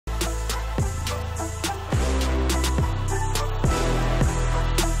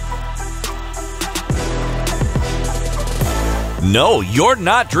No, you're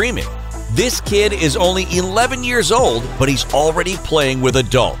not dreaming. This kid is only 11 years old, but he's already playing with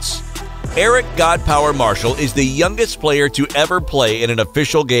adults. Eric Godpower Marshall is the youngest player to ever play in an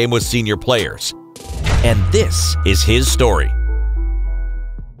official game with senior players. And this is his story.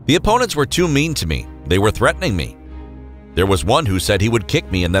 The opponents were too mean to me. They were threatening me. There was one who said he would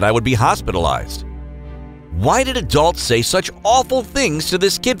kick me and that I would be hospitalized. Why did adults say such awful things to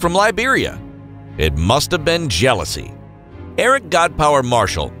this kid from Liberia? It must have been jealousy. Eric Godpower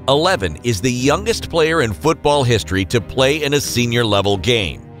Marshall, 11, is the youngest player in football history to play in a senior-level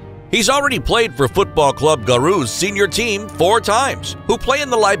game. He's already played for Football Club Garou's senior team 4 times, who play in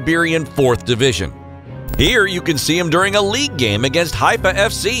the Liberian 4th Division. Here you can see him during a league game against Haifa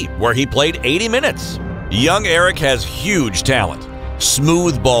FC, where he played 80 minutes. Young Eric has huge talent,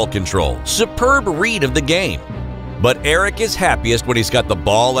 smooth ball control, superb read of the game. But Eric is happiest when he's got the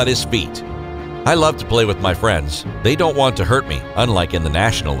ball at his feet. I love to play with my friends. They don't want to hurt me, unlike in the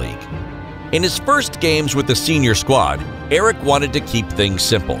National League. In his first games with the senior squad, Eric wanted to keep things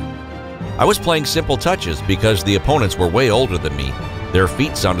simple. I was playing simple touches because the opponents were way older than me. Their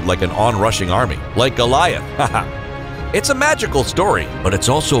feet sounded like an onrushing army, like Goliath. It's a magical story, but it's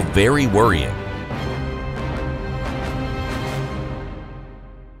also very worrying.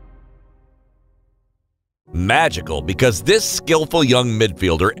 Magical because this skillful young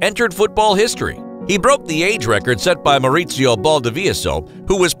midfielder entered football history. He broke the age record set by Maurizio Baldivieso,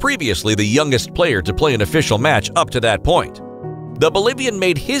 who was previously the youngest player to play an official match up to that point. The Bolivian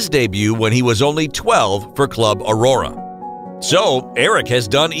made his debut when he was only 12 for Club Aurora. So, Eric has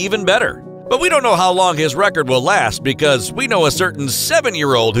done even better. But we don't know how long his record will last because we know a certain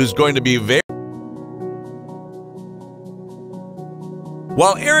 7-year-old who's going to be very...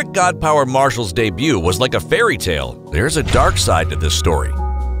 While Eric Godpower Marshall's debut was like a fairy tale, there's a dark side to this story.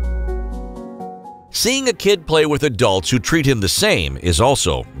 Seeing a kid play with adults who treat him the same is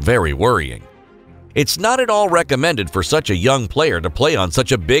also very worrying. It's not at all recommended for such a young player to play on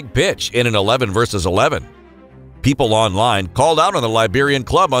such a big pitch in an 11 versus 11. People online called out on the Liberian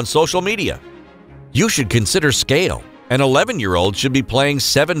club on social media. You should consider scale. An 11-year-old should be playing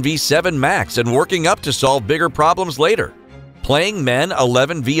 7v7 max and working up to solve bigger problems later. Playing men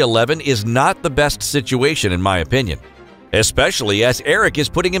 11v11 is not the best situation in my opinion, especially as Eric is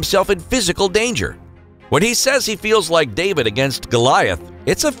putting himself in physical danger. When he says he feels like David against Goliath,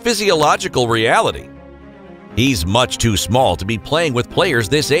 it's a physiological reality. He's much too small to be playing with players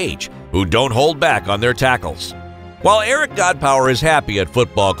this age who don't hold back on their tackles. While Eric Godpower is happy at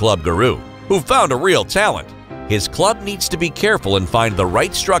Football Club Garou, who found a real talent, his club needs to be careful and find the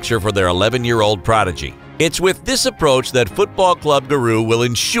right structure for their 11-year-old prodigy. It's with this approach that Football Club Garou will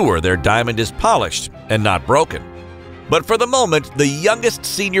ensure their diamond is polished and not broken. But for the moment, the youngest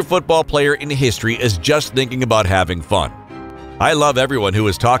senior football player in history is just thinking about having fun. I love everyone who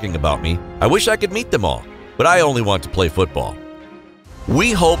is talking about me. I wish I could meet them all, but I only want to play football.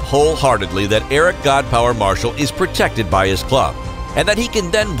 We hope wholeheartedly that Eric Godpower Marshall is protected by his club and that he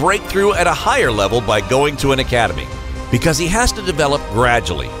can then break through at a higher level by going to an academy, because he has to develop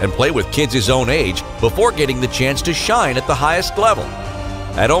gradually and play with kids his own age before getting the chance to shine at the highest level.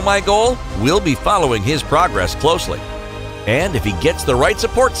 At Oh My Goal, we'll be following his progress closely. And if he gets the right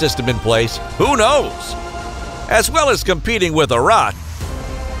support system in place, who knows? As well as competing with Arat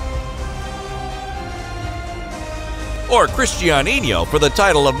or Cristianinho for the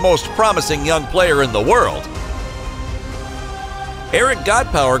title of most promising young player in the world, Eric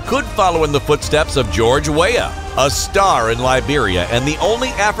Godpower could follow in the footsteps of George Weah, a star in Liberia and the only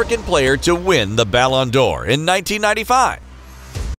African player to win the Ballon d'Or in 1995.